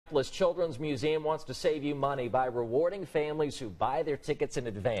Children's Museum wants to save you money by rewarding families who buy their tickets in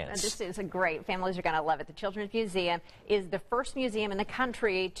advance. This is a great. Families are going to love it. The Children's Museum is the first museum in the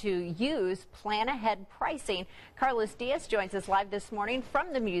country to use plan-ahead pricing. Carlos Diaz joins us live this morning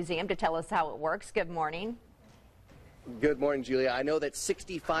from the museum to tell us how it works. Good morning. Good morning, Julia. I know that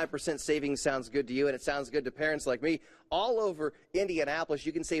 65% savings sounds good to you, and it sounds good to parents like me. All over Indianapolis,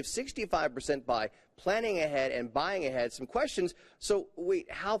 you can save 65% by planning ahead and buying ahead. Some questions. So, wait,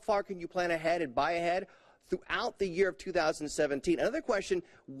 how far can you plan ahead and buy ahead? Throughout the year of 2017. Another question,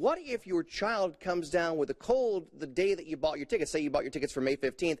 what if your child comes down with a cold the day that you bought your tickets? Say you bought your tickets for May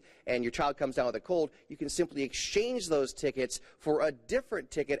 15th and your child comes down with a cold. You can simply exchange those tickets for a different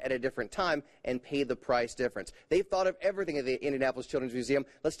ticket at a different time and pay the price difference. They've thought of everything at the Indianapolis Children's Museum.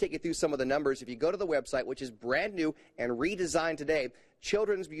 Let's take you through some of the numbers. If you go to the website, which is brand new and redesigned today,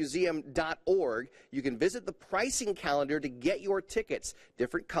 childrensmuseum.org, you can visit the pricing calendar to get your tickets.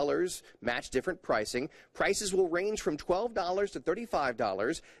 Different colors match different pricing. Prices will range from $12 to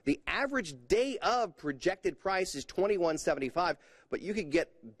 $35. The average day of projected price is $21.75, but you could get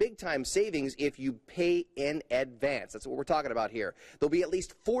big-time savings if you pay in advance. That's what we're talking about here. There'll be at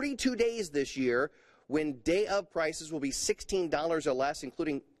least 42 days this year when day of prices will be $16 or less,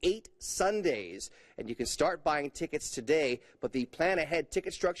 including 8 Sundays. And you can start buying tickets today, but the plan ahead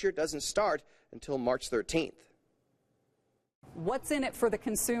ticket structure doesn't start until March 13th. What's in it for the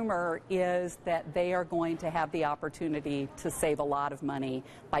consumer is that they are going to have the opportunity to save a lot of money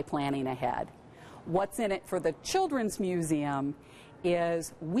by planning ahead. What's in it for the Children's Museum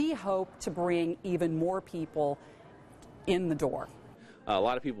is we hope to bring even more people in the door. A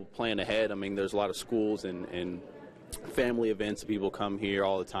lot of people plan ahead. I mean, there's a lot of schools and family events. People come here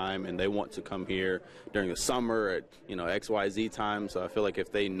all the time, and they want to come here during the summer at, XYZ time. So I feel like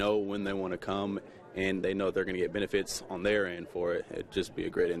if they know when they want to come and they know they're going to get benefits on their end for it, it'd just be a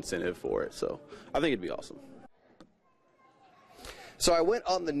great incentive for it. So I think it'd be awesome. So I went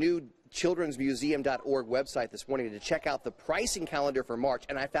on the new childrensmuseum.org website this morning to check out the pricing calendar for March,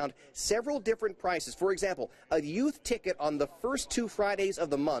 and I found several different prices. For example, a youth ticket on the first 2 Fridays of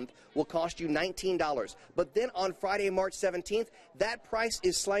the month will cost you $19. But then on Friday, March 17th, that price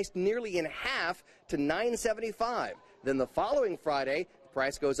is sliced nearly in half to $9.75. Then the following Friday, the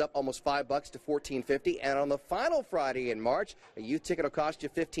price goes up almost $5 to $14.50, and on the final Friday in March, a youth ticket will cost you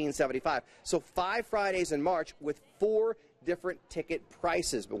 $15.75. So 5 Fridays in March with 4 different ticket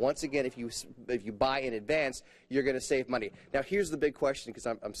prices. But once again, if you buy in advance, you're going to save money. Now, here's the big question, because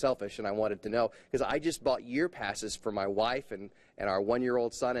I'm selfish and I wanted to know, because I just bought year passes for my wife and our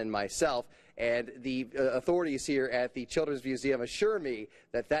 1-year-old son and myself, and the authorities here at the Children's Museum assure me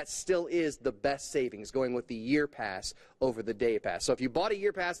that that still is the best savings, going with the year pass over the day pass. So if you bought a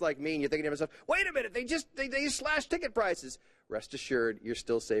year pass like me and you're thinking to yourself, wait a minute, they slashed ticket prices, rest assured you're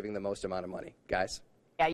still saving the most amount of money. Guys?